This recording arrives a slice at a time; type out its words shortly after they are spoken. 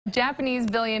Japanese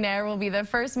billionaire will be the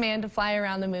first man to fly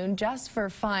around the moon just for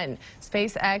fun.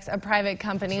 SpaceX, a private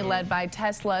company led by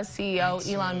Tesla CEO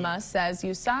Elon Musk, says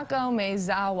Yusaku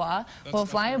Maezawa will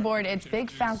fly aboard its big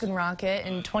Falcon rocket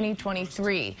in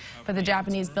 2023. But the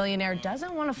Japanese billionaire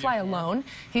doesn't want to fly alone.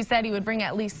 He said he would bring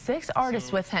at least 6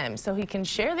 artists with him so he can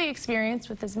share the experience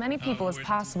with as many people as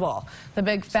possible. The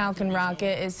big Falcon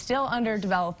rocket is still under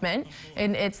development,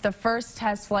 and the first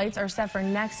test flights are set for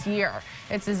next year.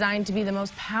 It's designed to be the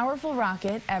most powerful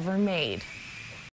rocket ever made.